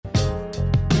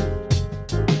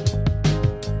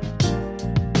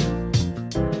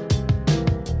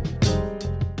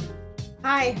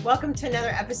Hi, welcome to another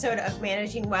episode of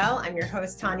Managing Well. I'm your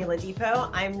host, Tanya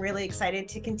Ladipo. I'm really excited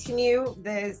to continue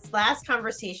this last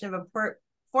conversation of a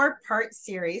four-part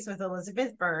series with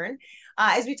Elizabeth Byrne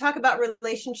as we talk about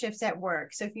relationships at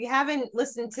work. So if you haven't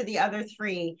listened to the other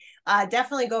three,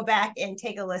 definitely go back and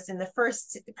take a listen. The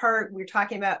first part, we're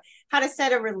talking about how to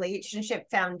set a relationship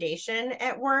foundation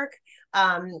at work.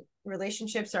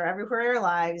 Relationships are everywhere in our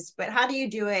lives, but how do you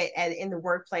do it in the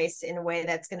workplace in a way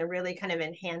that's going to really kind of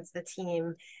enhance the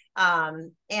team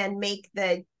and make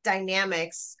the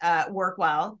dynamics work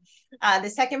well?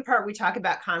 The second part, we talk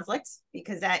about conflict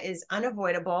because that is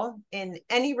unavoidable in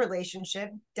any relationship,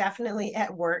 definitely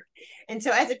at work. And so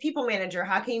as a people manager,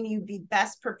 how can you be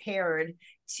best prepared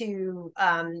to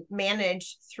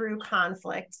manage through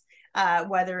conflict?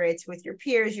 Whether it's with your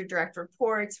peers, your direct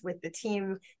reports, with the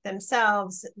team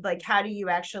themselves, like how do you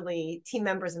actually, team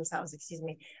members themselves,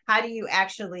 how do you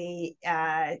actually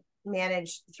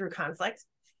manage through conflict?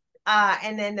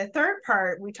 And then the third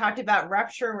part, we talked about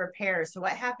rupture and repair. So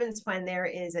what happens when there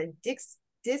is a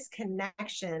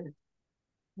disconnection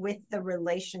with the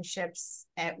relationships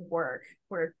at work,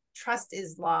 where trust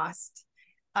is lost,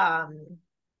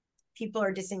 people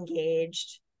are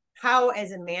disengaged? How,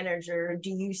 as a manager,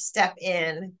 do you step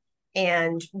in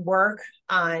and work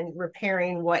on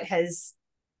repairing what has,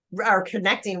 or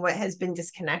connecting what has been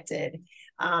disconnected?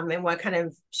 And what kind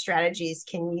of strategies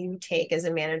can you take as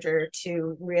a manager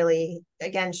to really,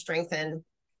 again, strengthen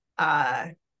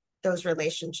those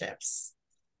relationships?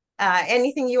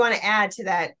 Anything you want to add to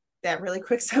that really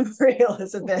quick summary,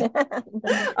 Elizabeth,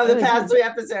 of the past three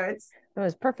episodes? It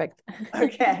was perfect.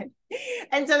 Okay.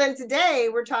 And so then today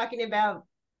we're talking about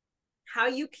how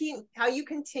you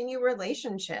continue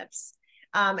relationships.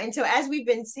 And so as we've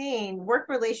been saying, work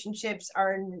relationships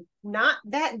are not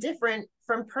that different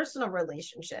from personal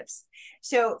relationships.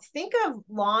 So think of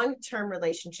long-term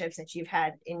relationships that you've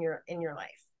had in your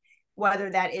life, whether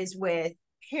that is with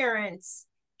parents,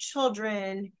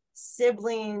 children,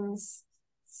 siblings,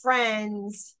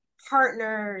 friends,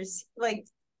 partners, like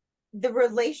the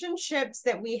relationships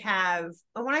that we have.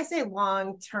 And when I say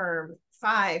long-term,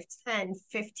 5, 10,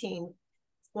 15,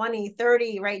 20,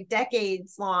 30, right,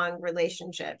 decades long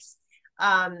relationships,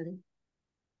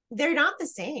 they're not the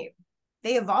same.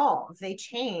 They evolve, they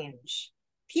change,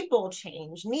 people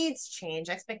change, needs change,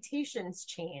 expectations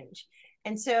change.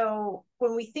 And so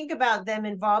when we think about them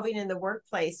involving in the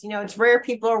workplace, it's rare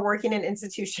people are working in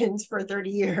institutions for 30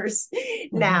 years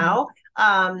now.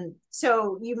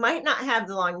 So you might not have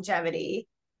the longevity,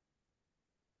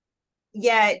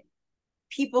 yet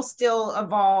people still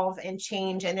evolve and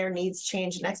change, and their needs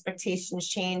change and expectations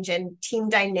change, and team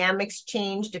dynamics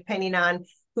change depending on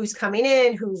who's coming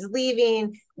in, who's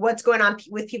leaving, what's going on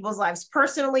with people's lives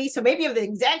personally. So maybe you have the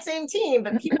exact same team,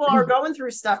 but people are going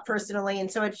through stuff personally. And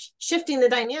so it's shifting the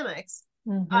dynamics.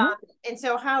 And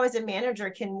so how, as a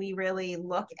manager, can we really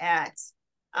look at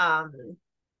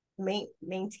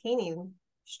maintaining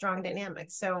strong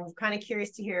dynamics? So I'm kind of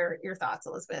curious to hear your thoughts,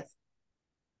 Elizabeth.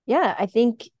 Yeah, I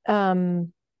think the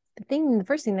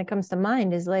first thing that comes to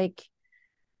mind is like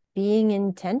being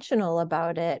intentional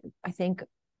about it. I think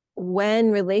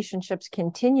when relationships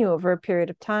continue over a period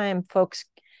of time, folks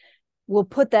will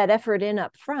put that effort in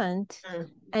up front,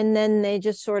 and then they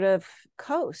just sort of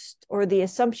coast, or the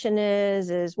assumption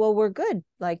is, well, we're good,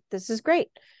 like this is great,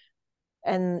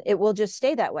 and it will just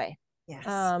stay that way. Yes.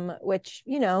 Which,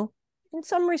 in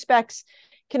some respects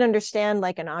can understand,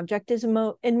 like an object is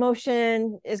in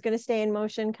motion, is going to stay in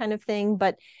motion kind of thing,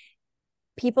 but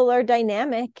people are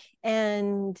dynamic,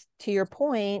 and to your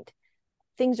point,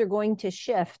 things are going to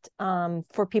shift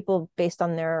for people based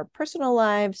on their personal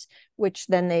lives, which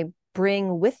then they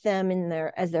bring with them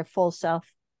as their full self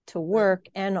to work.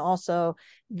 And also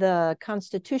the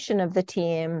constitution of the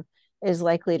team is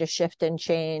likely to shift and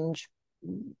change,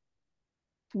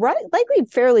 right, likely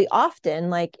fairly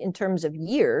often, like in terms of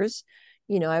years.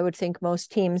 I would think most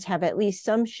teams have at least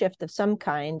some shift of some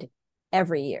kind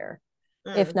every year,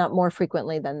 if not more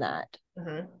frequently than that.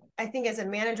 I think as a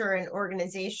manager in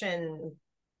organization,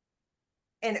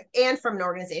 and from an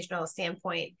organizational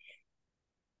standpoint,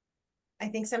 I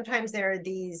think sometimes there are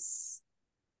these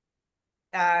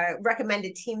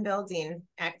recommended team building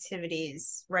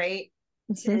activities, right?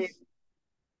 To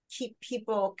keep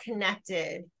people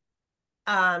connected.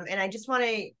 And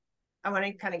I want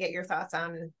to kind of get your thoughts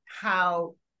on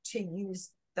how to use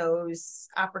those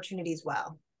opportunities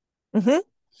well.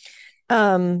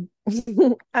 I'm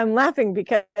laughing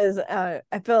because I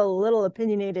feel a little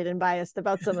opinionated and biased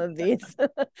about some of these.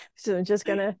 So I'm just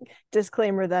gonna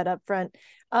disclaimer that up front.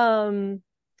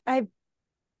 I've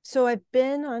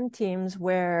been on teams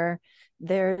where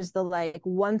there's the like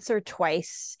once or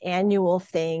twice annual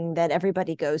thing that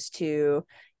everybody goes to.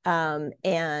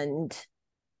 And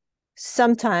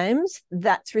sometimes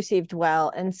that's received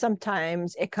well, and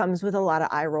sometimes it comes with a lot of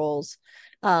eye rolls,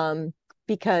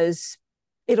 because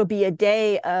it'll be a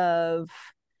day of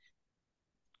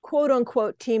quote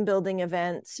unquote team building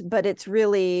events, but it's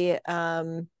really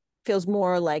feels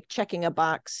more like checking a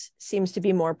box, seems to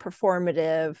be more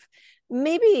performative.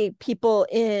 Maybe people,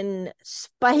 in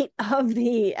spite of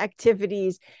the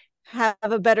activities, have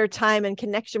a better time and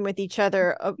connection with each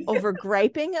other over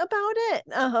griping about it.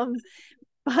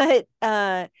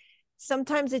 But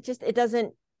sometimes it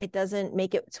doesn't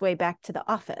make its way back to the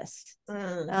office,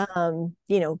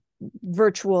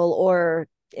 virtual or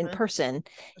in person.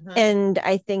 And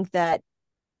I think that,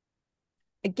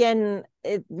 again,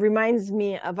 it reminds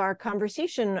me of our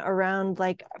conversation around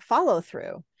like follow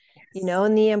through,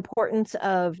 and the importance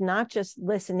of not just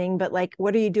listening, but like,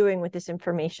 what are you doing with this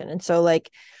information? And so like,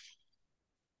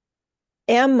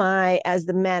 am I, as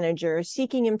the manager,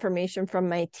 seeking information from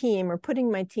my team or putting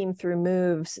my team through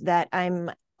moves that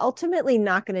I'm ultimately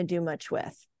not going to do much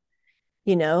with?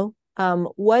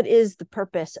 What is the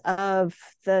purpose of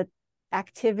the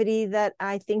activity that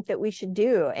I think that we should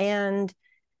do? And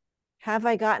have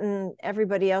I gotten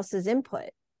everybody else's input?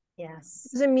 Yes.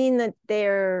 Doesn't mean that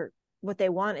what they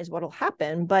want is what'll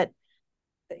happen, but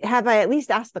have I at least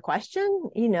asked the question?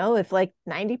 If like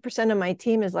 90% of my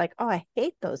team is like, oh, I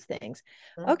hate those things.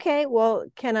 Okay, well,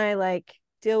 can I like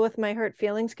deal with my hurt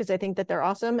feelings because I think that they're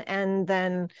awesome, and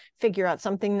then figure out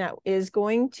something that is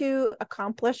going to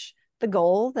accomplish the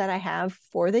goal that I have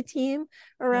for the team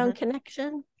around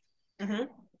connection? And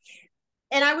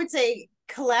I would say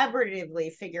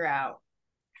collaboratively figure out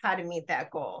how to meet that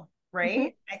goal,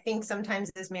 right? I think sometimes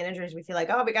as managers we feel like,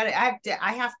 oh,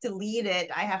 I have to lead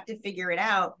it, I have to figure it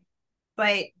out,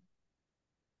 but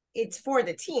it's for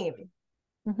the team.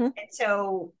 And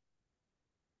so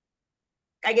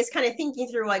I guess kind of thinking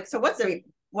through like, so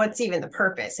what's even the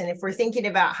purpose? And if we're thinking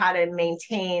about how to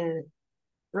maintain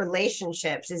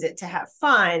relationships, is it to have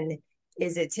fun?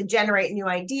 Is it to generate new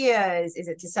ideas? Is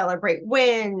it to celebrate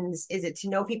wins? Is it to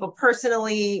know people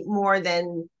personally more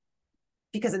than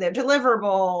because of their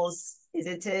deliverables? Is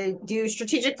it to do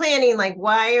strategic planning? Like,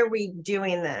 why are we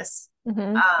doing this?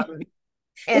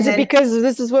 Is it because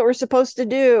this is what we're supposed to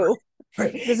do?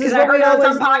 This is what I heard on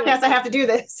some podcast. I have to do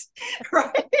this,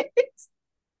 right?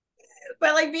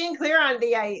 But like being clear on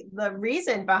the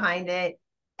reason behind it,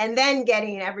 and then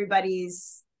getting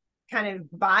everybody's kind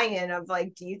of buy-in of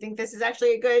like, do you think this is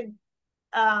actually a good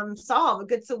a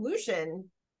good solution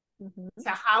to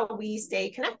how we stay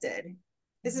connected?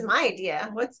 This is my idea.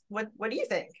 What do you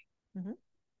think?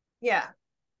 Yeah.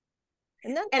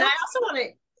 And I also want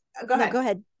to go ahead. No, go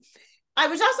ahead. I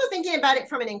was also thinking about it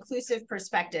from an inclusive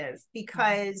perspective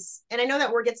because, and I know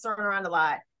that word gets thrown around a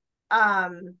lot,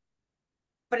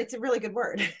 but it's a really good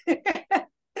word.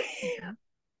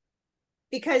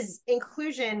 Because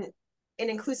inclusion, an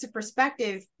inclusive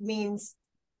perspective, means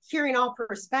hearing all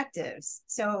perspectives.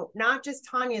 So not just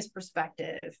Tanya's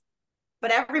perspective,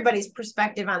 but everybody's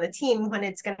perspective on the team when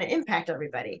it's going to impact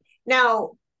everybody.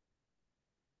 Now,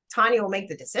 Tanya will make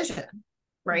the decision,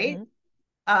 right?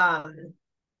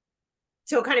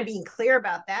 So kind of being clear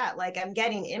about that, like I'm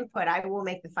getting input, I will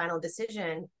make the final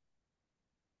decision.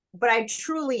 But I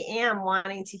truly am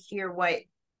wanting to hear what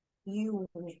you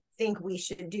think we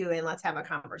should do, and let's have a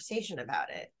conversation about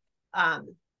it.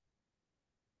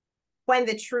 When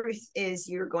the truth is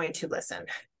you're going to listen.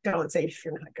 Don't say if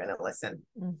you're not going to listen.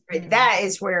 Right? That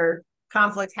is where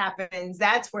conflict happens.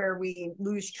 That's where we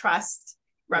lose trust.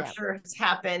 Ruptures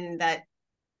happen. That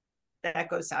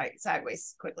goes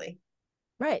sideways quickly.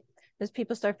 Right. Because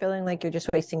people start feeling like you're just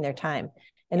wasting their time.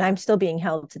 And I'm still being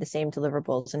held to the same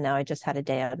deliverables. And now I just had a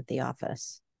day out at the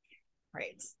office.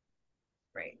 Right.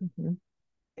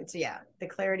 And so, the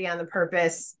clarity on the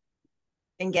purpose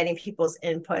and getting people's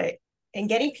input and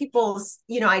getting people's,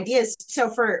 ideas. So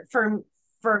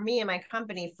for me and my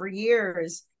company, for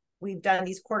years, we've done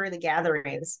these quarterly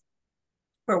gatherings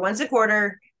where once a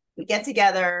quarter we get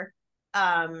together.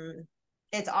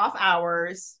 It's off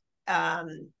hours.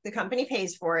 The company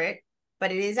pays for it,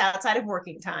 but it is outside of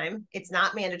working time. It's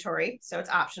not mandatory, so it's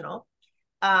optional.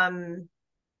 And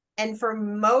for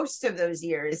most of those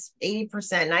years, 80%,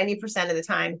 90% of the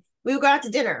time, we would go out to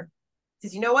dinner.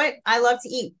 Because you know what? I love to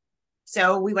eat.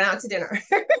 So we went out to dinner.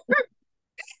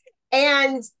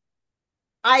 And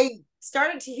I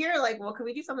started to hear like, well, could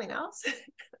we do something else?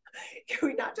 Can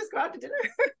we not just go out to dinner?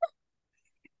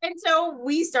 And so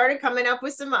we started coming up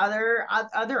with some other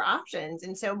options.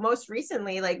 And so most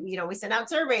recently, like, we sent out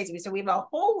surveys. So we have a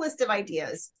whole list of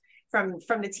ideas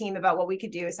from the team about what we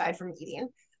could do aside from eating.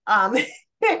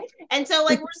 And so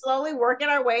like we're slowly working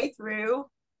our way through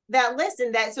that list,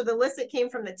 and that so the list that came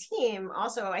from the team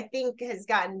also I think has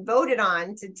gotten voted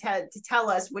on to tell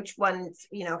us which ones,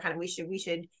 you know, kind of we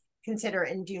should consider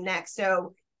and do next.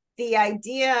 So the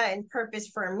idea and purpose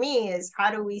for me is,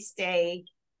 how do we stay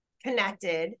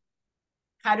connected?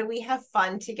 How do we have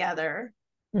fun together?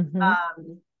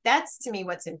 That's to me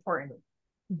what's important.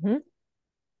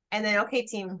 And then, okay,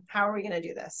 team, how are we going to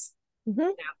do this? You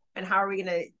know, and how are we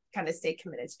going to kind of stay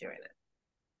committed to doing it?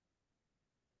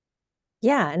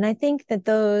 Yeah. And I think that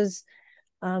those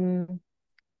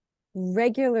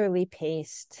regularly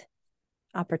paced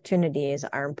opportunities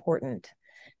are important,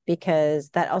 because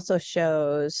that also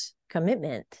shows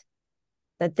commitment,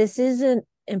 that this is an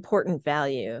important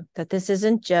value, that this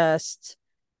isn't just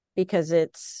because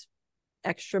it's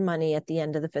extra money at the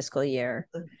end of the fiscal year,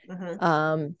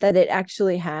 that it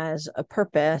actually has a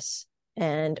purpose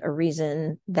and a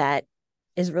reason that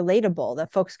is relatable,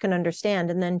 that folks can understand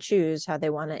and then choose how they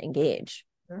want to engage.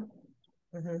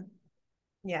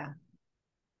 Yeah.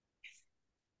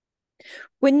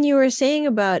 When you were saying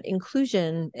about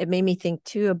inclusion, it made me think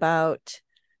too about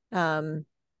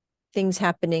things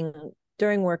happening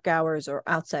during work hours or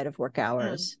outside of work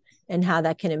hours, and how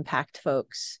that can impact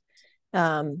folks.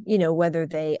 You know, whether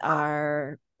they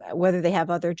have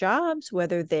other jobs,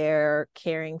 whether they're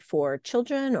caring for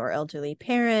children or elderly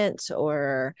parents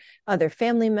or other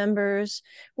family members,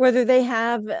 whether they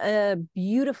have a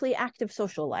beautifully active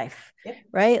social life,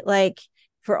 right? Like,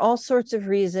 for all sorts of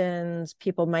reasons,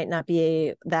 people might not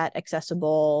be that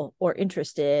accessible or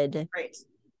interested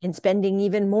in spending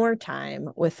even more time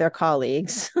with their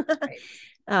colleagues.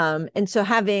 And so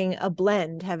having a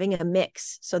blend, having a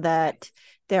mix, so that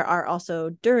there are also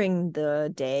during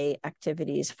the day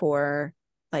activities for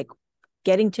like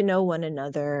getting to know one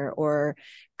another or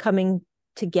coming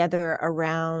together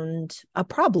around a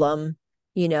problem,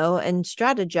 you know, and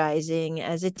strategizing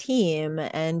as a team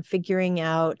and figuring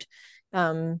out,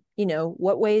 you know,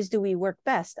 what ways do we work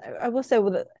best. I will say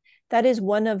that is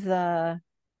one of the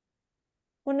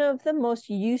most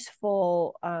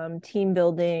useful team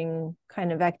building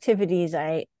kind of activities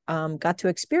I got to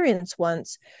experience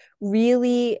once.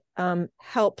 Really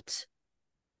helped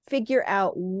figure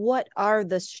out what are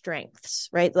the strengths,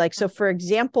 right? Like, so for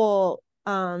example,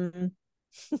 the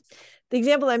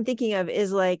example I'm thinking of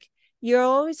is like, you'll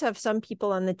always have some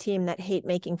people on the team that hate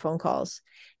making phone calls,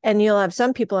 and you'll have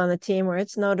some people on the team where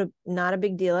it's not a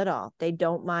big deal at all. They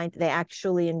don't mind, they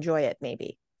actually enjoy it,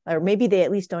 maybe, or maybe they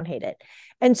at least don't hate it.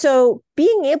 And so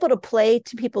being able to play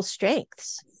to people's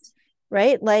strengths,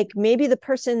 right? Like, maybe the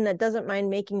person that doesn't mind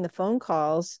making the phone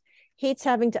calls hates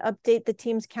having to update the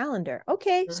team's calendar.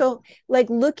 Okay, so like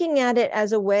looking at it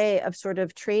as a way of sort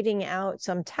of trading out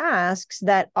some tasks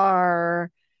that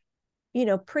are, you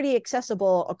know, pretty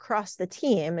accessible across the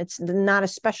team. It's not a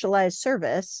specialized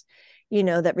service, you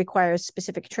know, that requires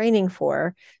specific training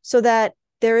for, so that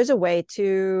there is a way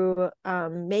to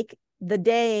make the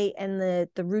day and the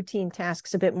routine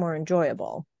tasks a bit more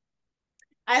enjoyable.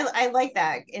 I like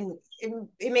that. And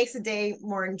it makes the day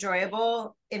more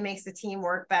enjoyable. It makes the team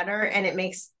work better, and it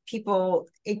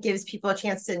gives people a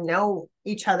chance to know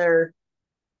each other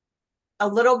a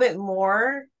little bit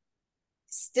more,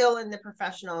 still in the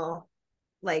professional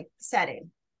like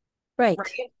setting. Right.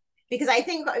 Because I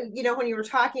think, you know, when you were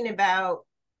talking about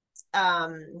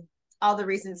all the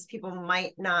reasons people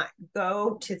might not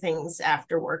go to things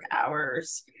after work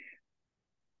hours,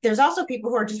 there's also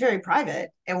people who are just very private,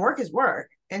 and work is work.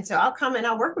 And so I'll come and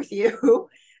I'll work with you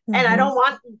and I don't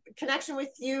want connection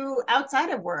with you outside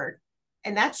of work.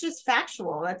 And that's just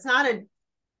factual. That's not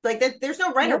that. There's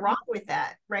no right or wrong with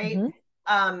that. Right.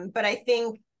 But I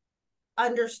think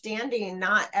understanding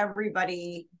not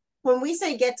everybody, when we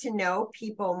say get to know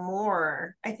people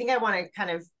more, I think I want to kind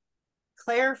of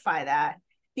clarify that,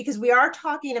 because we are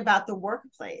talking about the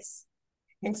workplace.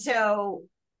 And so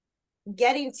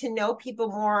getting to know people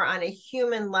more on a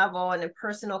human level and a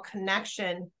personal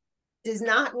connection does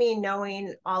not mean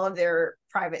knowing all of their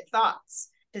private thoughts,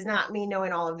 does not mean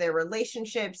knowing all of their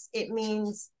relationships. It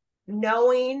means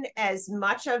knowing as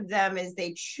much of them as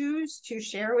they choose to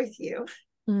share with you,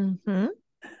 to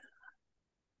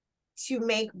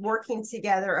make working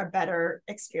together a better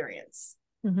experience.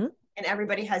 And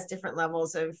everybody has different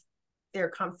levels of their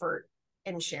comfort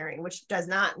in sharing, which does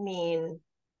not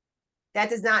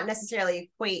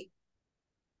necessarily equate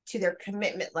to their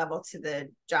commitment level to the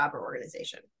job or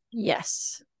organization.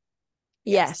 Yes.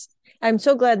 I'm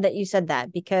so glad that you said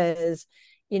that, because,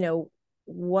 you know,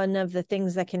 one of the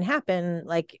things that can happen,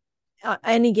 like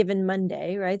any given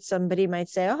Monday, right? Somebody might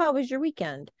say, "Oh, how was your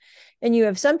weekend?" And you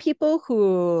have some people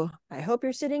who, I hope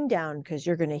you're sitting down because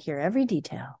you're going to hear every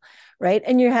detail, right?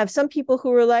 And you have some people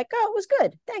who are like, "Oh, it was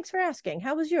good. Thanks for asking.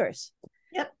 How was yours?"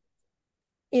 Yep.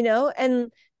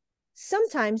 And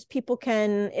sometimes people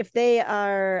can, if they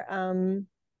are,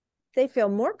 they feel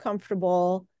more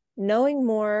comfortable knowing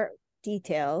more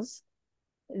details,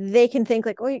 they can think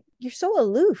like, "Oh, you're so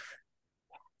aloof."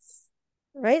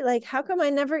 Right? Like, how come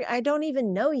I don't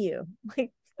even know you?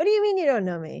 Like, what do you mean you don't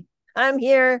know me? I'm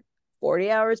here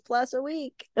 40 hours plus a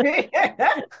week.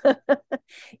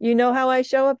 You know how I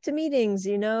show up to meetings.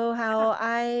 You know how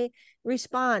I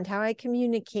respond, how I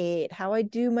communicate, how I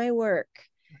do my work.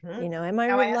 Mm-hmm. Am I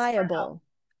How I ask for help reliable?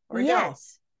 or don't.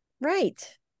 Yes.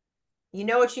 Right. You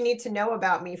know what you need to know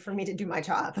about me for me to do my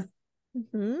job.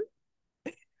 Mm-hmm.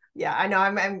 Yeah, I know.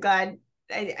 I'm glad.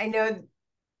 I know.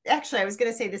 Actually, I was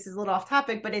going to say this is a little off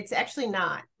topic, but it's actually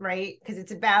not, right? Because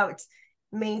it's about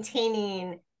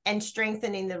maintaining and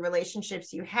strengthening the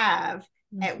relationships you have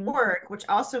at Mm-hmm. work, which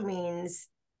also means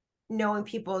knowing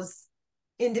people's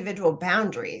individual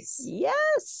boundaries.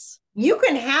 Yes. You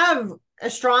can have a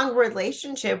strong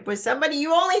relationship with somebody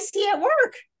you only see at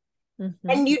work Mm-hmm.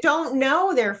 and you don't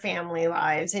know their family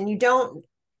lives and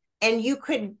you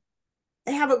could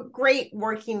have a great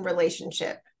working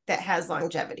relationship that has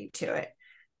longevity to it.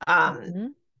 Mm-hmm.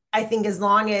 I think as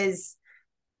long as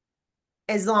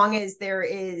there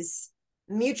is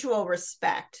mutual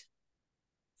respect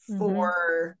Mm-hmm.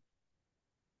 for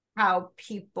how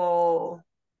people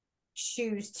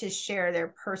choose to share their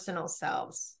personal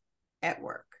selves at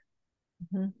work.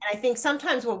 Mm-hmm. And I think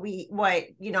sometimes what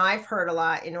I've heard a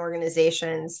lot in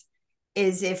organizations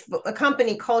is if a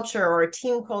company culture or a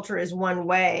team culture is one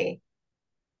way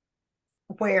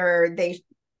where they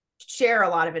share a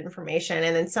lot of information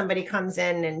and then somebody comes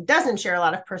in and doesn't share a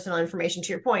lot of personal information, to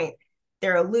your point,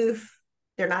 they're aloof,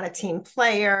 they're not a team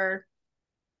player,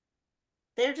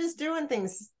 they're just doing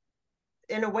things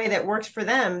in a way that works for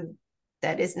them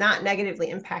that is not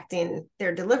negatively impacting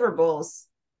their deliverables.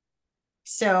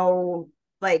 So,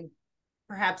 like,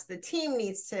 perhaps the team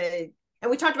needs to,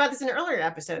 and we talked about this in an earlier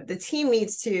episode, the team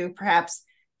needs to perhaps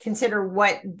consider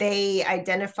what they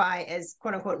identify as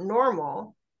quote unquote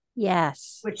normal,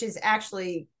 Yes. which is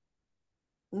actually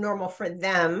normal for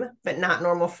them, but not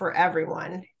normal for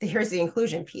everyone. Here's the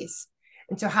inclusion piece.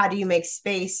 And so, how do you make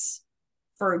space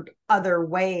for other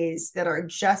ways that are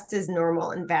just as normal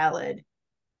and valid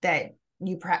that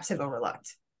you perhaps have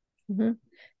overlooked? Mm-hmm.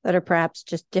 That are perhaps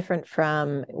just different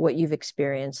from what you've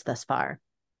experienced thus far.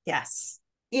 Yes.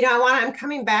 I'm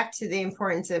coming back to the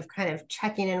importance of kind of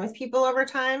checking in with people over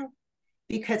time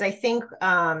because I think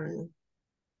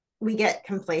we get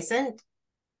complacent.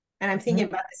 And I'm thinking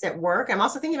Mm-hmm. about this at work. I'm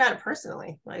also thinking about it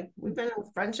personally. Like we've been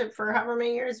in friendship for however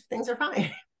many years, things are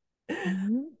fine.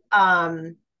 Mm-hmm.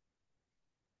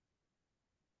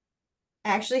 I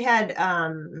actually had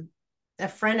a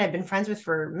friend I've been friends with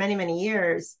for many, many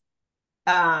years.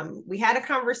 We had a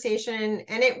conversation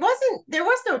and there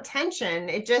was no tension.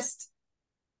 It just,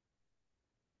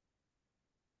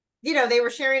 they were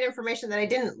sharing information that I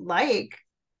didn't like,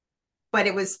 but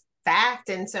it was fact.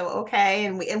 And so, okay.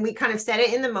 And we kind of said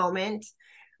it in the moment,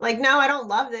 like, no, I don't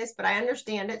love this, but I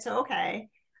understand it. So, okay.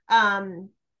 Um,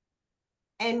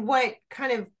 and what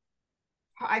kind of,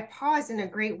 I paused in a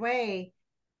great way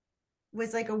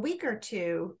was like a week or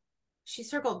two, she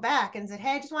circled back and said,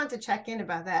 "Hey, I just wanted to check in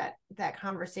about that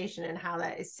conversation and how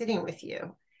that is sitting with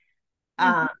you."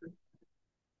 Mm-hmm. Um,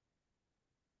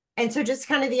 and so just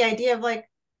kind of the idea of like,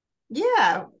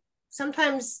 yeah,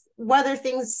 sometimes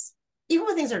even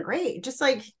when things are great, just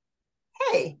like,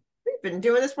 hey, we've been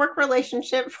doing this work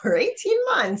relationship for 18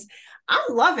 months.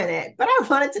 I'm loving it, but I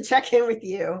wanted to check in with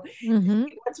you, Mm-hmm.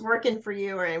 see what's working for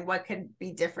you and what could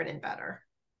be different and better.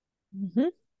 Mm-hmm.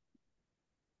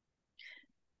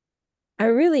 I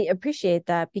really appreciate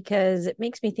that because it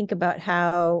makes me think about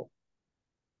how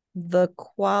the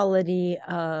quality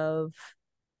of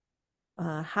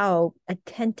how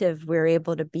attentive we're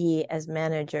able to be as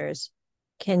managers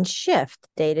can shift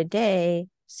day to day,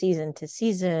 season to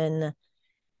season.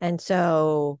 And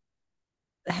so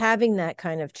having that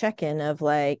kind of check in of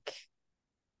like,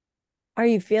 are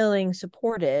you feeling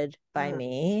supported by Mm,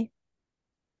 me?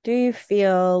 Do you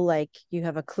feel like you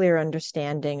have a clear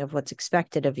understanding of what's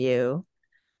expected of you?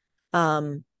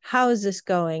 How is this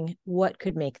going? What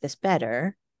could make this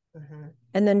better? mhm.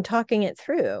 And then talking it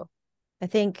through. I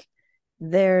think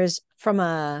there's from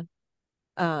a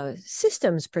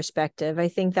systems perspective, I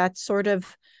think that's sort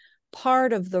of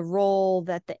part of the role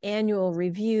that the annual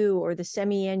review or the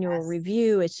semi-annual Yes.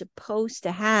 review is supposed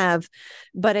to have.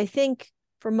 But I think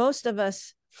for most of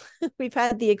us, we've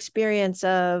had the experience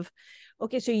of,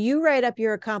 okay, so you write up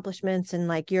your accomplishments and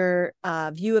like your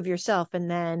view of yourself, and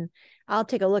then I'll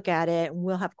take a look at it and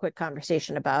we'll have a quick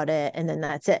conversation about it. And then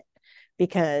that's it,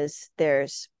 because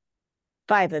there's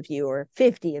 5 of you or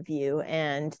 50 of you,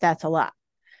 and that's a lot.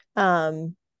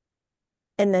 And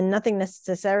then nothing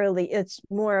necessarily, it's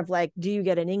more of like, do you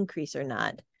get an increase or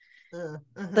not?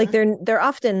 Like they're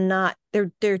often not,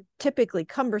 they're typically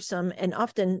cumbersome, and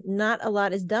often not a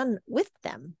lot is done with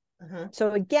them.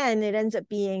 So again, it ends up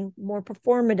being more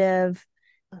performative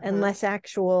and less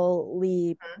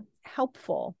actually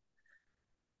helpful.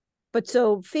 But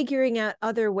so figuring out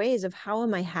other ways of how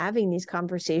am I having these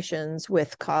conversations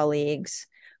with colleagues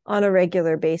on a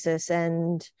regular basis,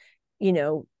 and, you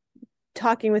know,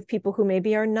 talking with people who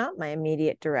maybe are not my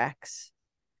immediate directs.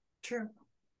 True.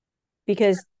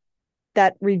 Because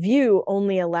that review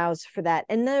only allows for that.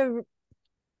 And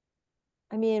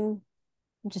I mean,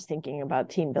 I'm just thinking about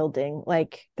team building.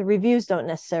 Like the reviews don't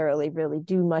necessarily really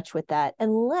do much with that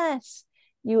unless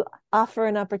you offer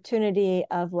an opportunity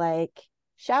of like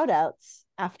shout outs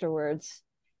afterwards,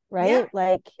 right? Yeah.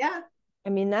 Like, yeah. I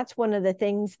mean, that's one of the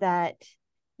things that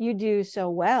you do so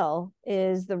well,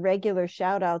 is the regular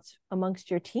shout outs amongst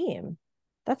your team.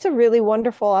 That's a really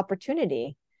wonderful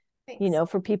opportunity. Thanks. You know,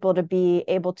 for people to be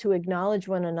able to acknowledge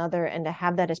one another and to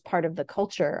have that as part of the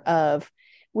culture of,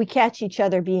 we catch each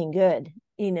other being good,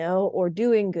 you know, or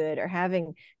doing good or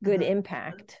having good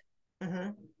impact.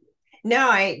 No,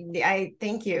 I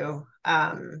thank you.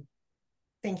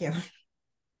 Thank you.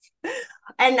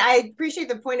 And I appreciate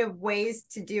the point of ways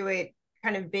to do it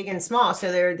kind of big and small.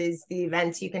 So there are the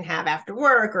events you can have after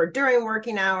work or during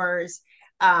working hours,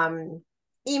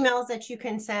 emails that you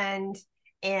can send,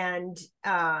 and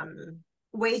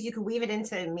ways you can weave it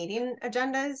into meeting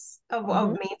agendas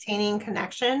of maintaining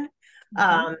connection.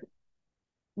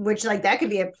 Which like that could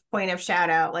be a point of shout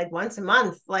out, like once a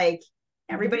month, like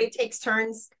everybody takes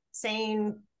turns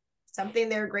saying something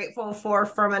they're grateful for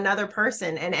from another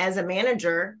person. And as a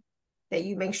manager, that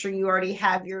you make sure you already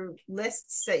have your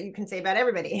lists that you can say about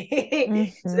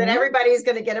everybody so that everybody's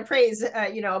going to get a praise,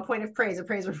 a point of praise, a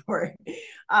praise report.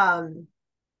 That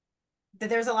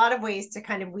there's a lot of ways to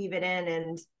kind of weave it in.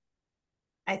 And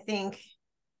I think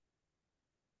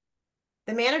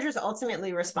the manager is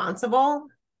ultimately responsible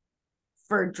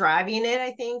for driving it,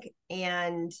 I think,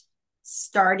 and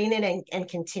starting it and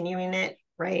continuing it,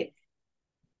 right?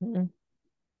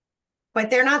 But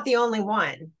they're not the only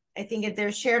one. I think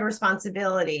there's shared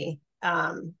responsibility,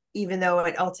 even though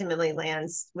it ultimately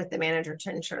lands with the manager to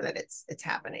ensure that it's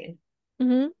happening.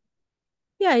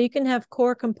 Yeah, you can have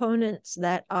core components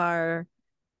that are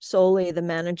solely the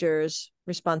manager's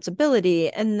responsibility,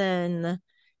 and then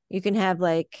you can have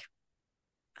like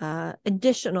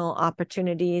additional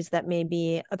opportunities that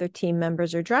maybe other team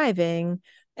members are driving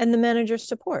and the manager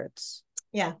supports.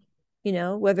 Yeah. You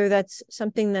know, whether that's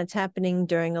something that's happening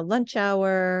during a lunch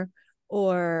hour,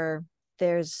 or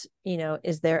there's, you know,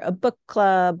 is there a book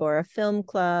club or a film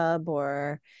club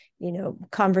or, you know,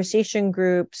 conversation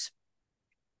groups.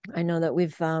 I know that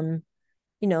we've,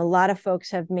 you know, a lot of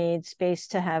folks have made space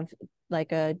to have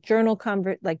like a journal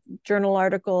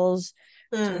articles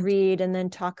to read and then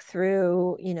talk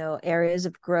through, you know, areas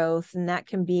of growth, and that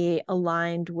can be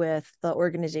aligned with the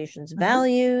organization's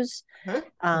values.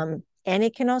 And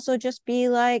it can also just be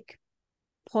like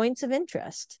points of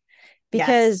interest,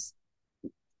 because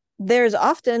there's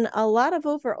often a lot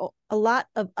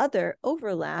of other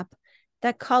overlap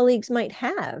that colleagues might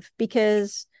have,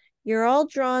 because you're all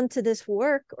drawn to this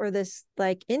work or this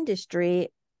like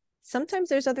industry. Sometimes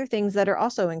there's other things that are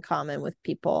also in common with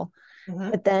people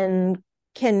that then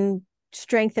can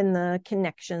strengthen the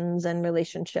connections and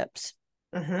relationships.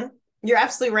 You're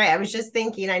absolutely right. I was just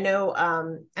thinking, I know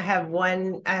I have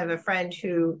a friend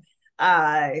who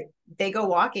they go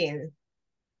walking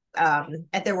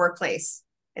at their workplace.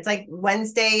 It's like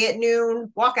Wednesday at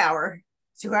noon walk hour.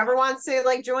 So whoever wants to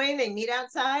like join, they meet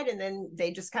outside and then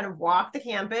they just kind of walk the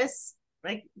campus.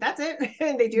 Like that's it.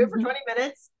 And they do it for 20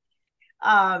 minutes.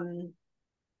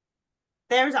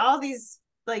 There's all these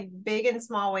like big and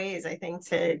small ways, I think,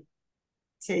 to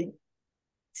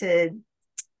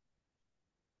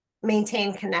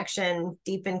maintain connection,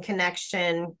 deepen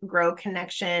connection, grow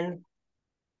connection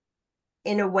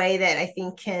in a way that I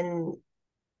think can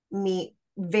meet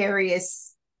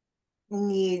various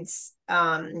needs.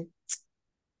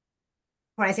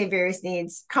 When I say various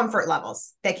needs, comfort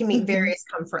levels that can meet various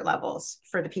comfort levels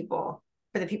for the people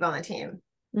on the team.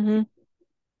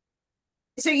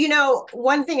 So, you know,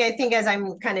 one thing I think as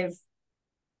I'm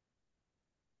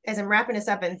wrapping this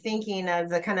up and thinking of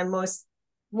the kind of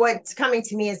what's coming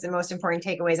to me as the most important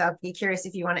takeaways, I'll be curious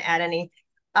if you want to add any.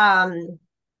 um,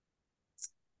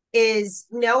 is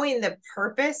knowing the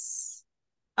purpose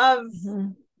of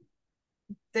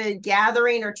the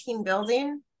gathering or team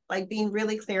building, like being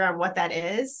really clear on what that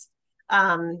is.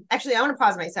 Actually, I want to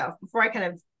pause myself before I kind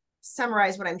of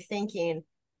summarize what I'm thinking.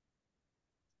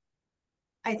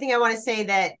 I think I want to say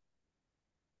that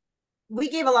we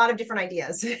gave a lot of different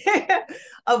ideas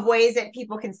of ways that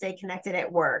people can stay connected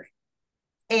at work.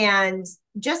 And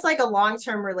just like a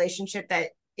long-term relationship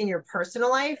that in your personal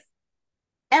life,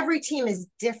 every team is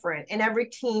different and every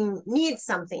team needs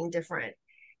something different.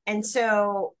 And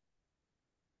so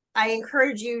I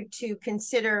encourage you to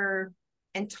consider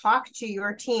and talk to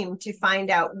your team to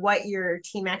find out what your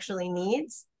team actually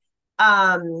needs,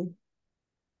 in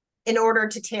order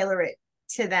to tailor it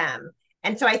to them.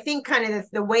 And so I think kind of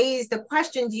the ways, the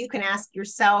questions you can ask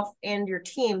yourself and your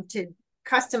team to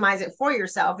customize it for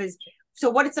yourself is, so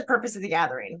what is the purpose of the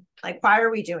gathering? Like, why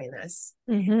are we doing this?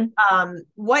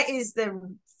 What is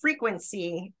the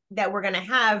frequency that we're going to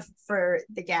have for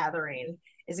the gathering?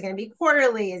 Is it going to be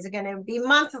quarterly? Is it going to be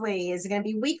monthly? Is it going to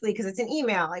be weekly? Because it's an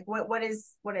email. Like what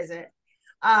is it?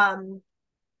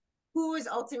 Who is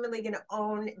ultimately going to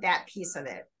own that piece of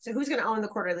it? So who's going to own the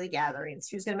quarterly gatherings?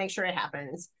 Who's going to make sure it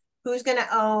happens? Who's going to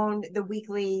own the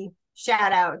weekly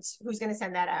shout outs? Who's going to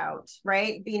send that out?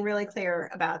 Right? Being really clear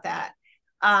about that.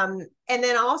 And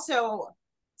then also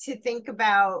to think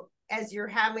about, as you're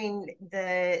having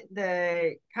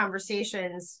the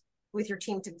conversations with your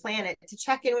team to plan it, to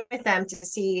check in with them to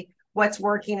see what's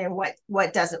working and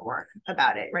what doesn't work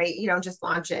about it, right? You don't just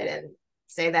launch it and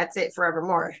say that's it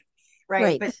forevermore,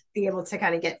 right? But be able to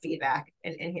kind of get feedback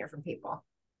and hear from people.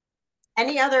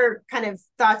 Any other kind of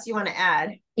thoughts you want to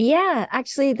add? Yeah,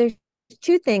 actually, there's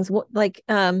two things. Like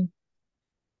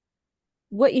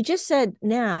what you just said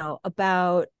now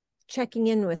about checking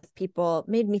in with people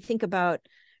made me think about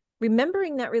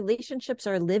remembering that relationships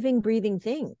are living, breathing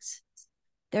things.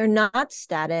 They're not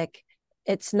static.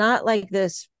 It's not like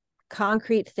this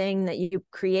concrete thing that you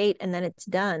create and then it's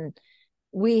done.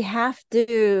 We have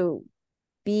to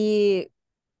be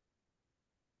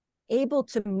able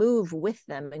to move with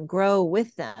them and grow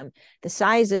with them. The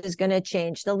size is going to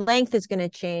change. The length is going to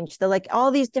change. Like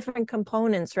all these different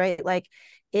components, right? Like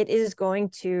it is going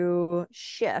to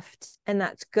shift, and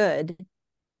that's good.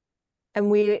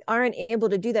 And we aren't able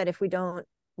to do that if we don't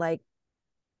like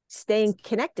staying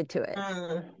connected to it.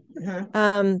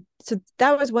 So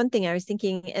that was one thing I was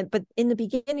thinking. But in the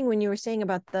beginning, when you were saying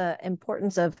about the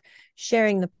importance of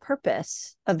sharing the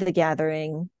purpose of the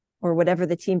gathering or whatever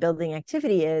the team building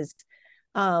activity is,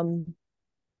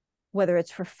 whether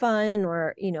it's for fun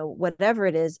or, whatever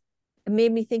it is, it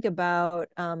made me think about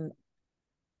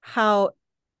how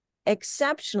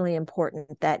exceptionally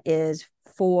important that is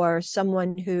for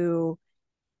someone who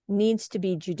needs to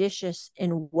be judicious in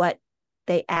what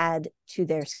they add to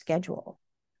their schedule.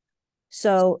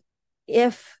 So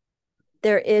if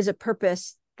there is a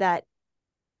purpose that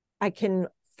I can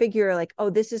figure like, oh,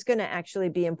 this is going to actually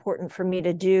be important for me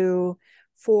to do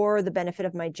for the benefit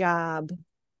of my job.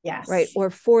 Yes. Right. Or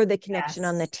for the connection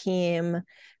on the team,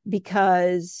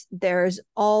 because there's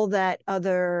all that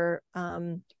other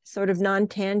sort of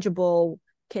non-tangible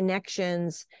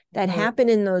connections that happen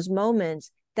in those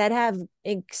moments that have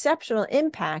exceptional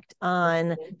impact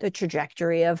on the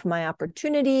trajectory of my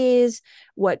opportunities,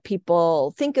 what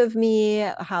people think of me,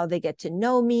 how they get to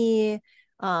know me,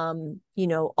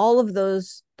 all of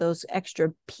those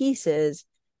extra pieces.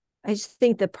 I just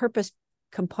think the purpose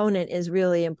component is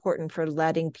really important for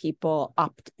letting people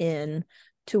opt in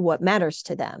to what matters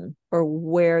to them or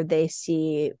where they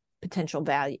see potential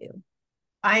value.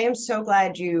 I am so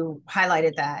glad you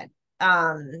highlighted that.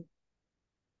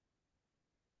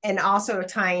 And also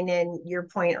tying in your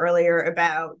point earlier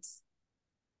about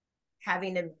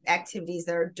having activities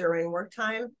that are during work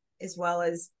time as well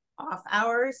as off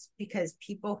hours, because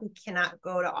people who cannot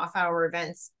go to off hour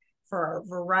events for a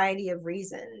variety of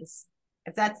reasons,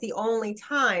 if that's the only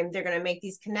time they're going to make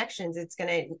these connections, it's going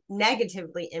to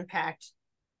negatively impact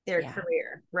their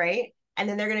career, right? And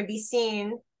then they're going to be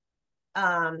seen,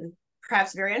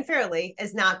 perhaps very unfairly,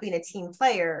 as not being a team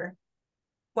player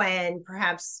when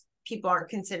perhaps people aren't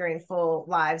considering full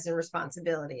lives and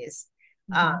responsibilities.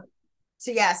 So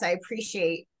yes, I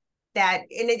appreciate that.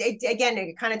 And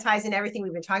it kind of ties in everything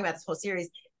we've been talking about this whole series,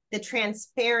 the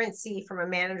transparency from a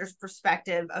manager's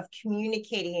perspective of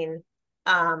communicating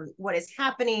what is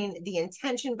happening, the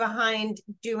intention behind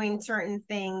doing certain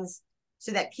things,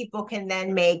 so that people can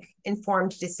then make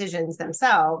informed decisions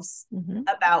themselves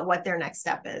about what their next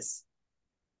step is.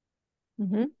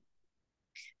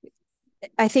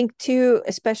 I think too,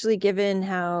 especially given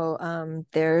how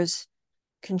there's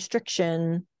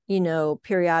constriction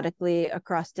periodically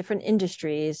across different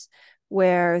industries,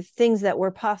 where things that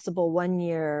were possible one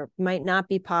year might not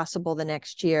be possible the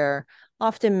next year.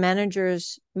 Often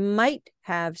managers might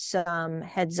have some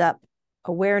heads up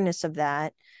awareness of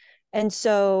that. And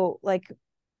so, like,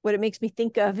 what it makes me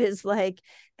think of is like,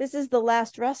 this is the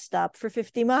last rest stop for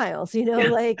 50 miles,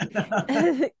 like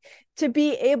to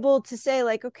be able to say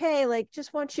like, okay, like,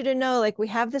 just want you to know, like, we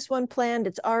have this one planned,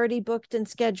 it's already booked and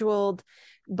scheduled,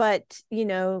 but,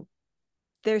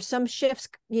 there's some shifts,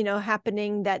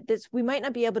 happening that we might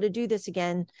not be able to do this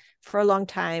again for a long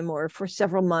time or for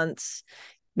several months.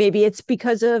 Maybe it's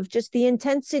because of just the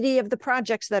intensity of the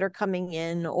projects that are coming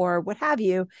in or what have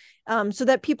you. So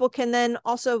that people can then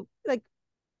also like,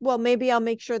 well, maybe I'll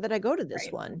make sure that I go to this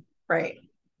one. Right.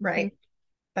 Mm-hmm.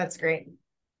 That's great.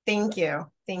 Thank you.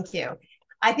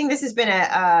 I think this has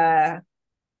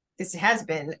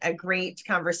been a great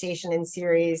conversation and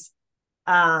series.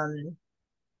 And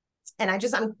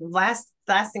I'm last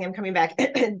thing I'm coming back,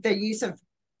 the use of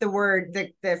the word,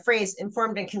 the phrase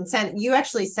informed and consent. You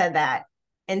actually said that.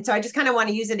 And so I just kind of want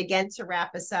to use it again to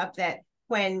wrap us up, that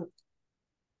when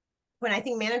I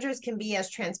think managers can be as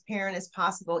transparent as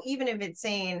possible, even if it's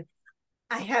saying,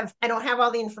 I don't have all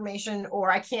the information,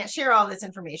 or I can't share all this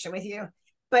information with you.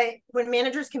 But when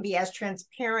managers can be as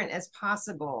transparent as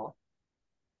possible,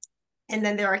 and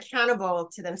then they're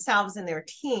accountable to themselves and their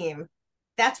team,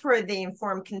 that's where the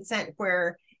informed consent,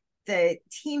 where the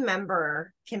team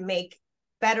member can make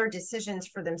better decisions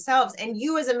for themselves. And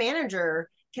you as a manager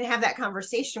can have that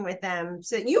conversation with them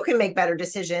so that you can make better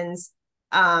decisions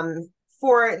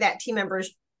for that team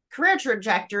member's career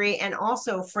trajectory and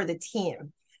also for the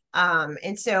team.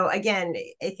 And so again,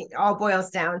 I think it all boils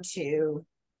down to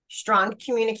strong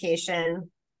communication,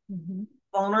 mm-hmm.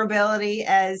 vulnerability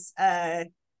as a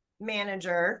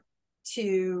manager,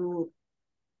 to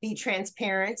be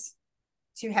transparent,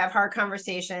 to have hard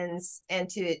conversations, and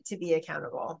to be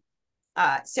accountable.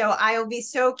 So I'll be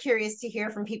so curious to hear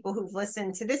from people who've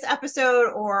listened to this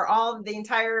episode or all of the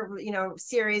entire,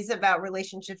 series about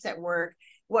relationships at work.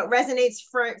 What resonates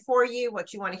for you,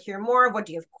 what you want to hear more of, what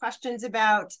do you have questions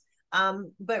about?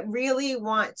 But really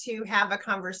want to have a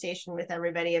conversation with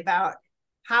everybody about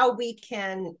how we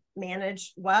can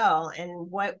manage well and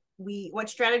what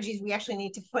strategies we actually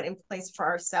need to put in place for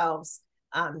ourselves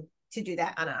to do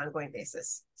that on an ongoing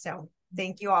basis. So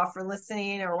thank you all for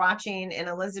listening or watching. And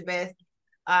Elizabeth,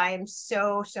 I am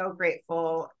so, so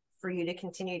grateful for you to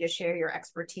continue to share your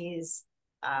expertise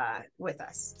with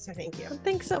us. So thank you. Well,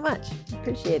 thanks so much.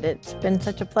 Appreciate it. It's been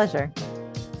such a pleasure.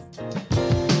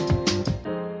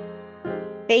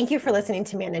 Thank you for listening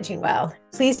to Managing Well.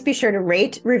 Please be sure to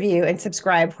rate, review, and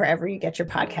subscribe wherever you get your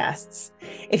podcasts.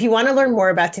 If you want to learn more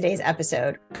about today's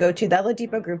episode, go to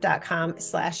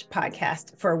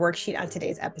theladipogroup.com/podcast for a worksheet on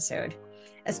today's episode.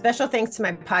 A special thanks to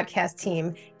my podcast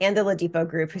team and the Ladipo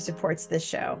Group who supports this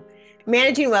show.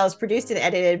 Managing Well is produced and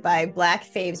edited by Black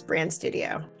Faves Brand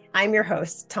Studio. I'm your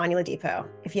host, Tanya Ladipo.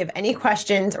 If you have any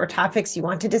questions or topics you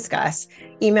want to discuss,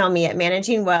 email me at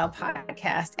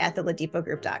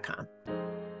managingwellpodcast@theladipogroup.com.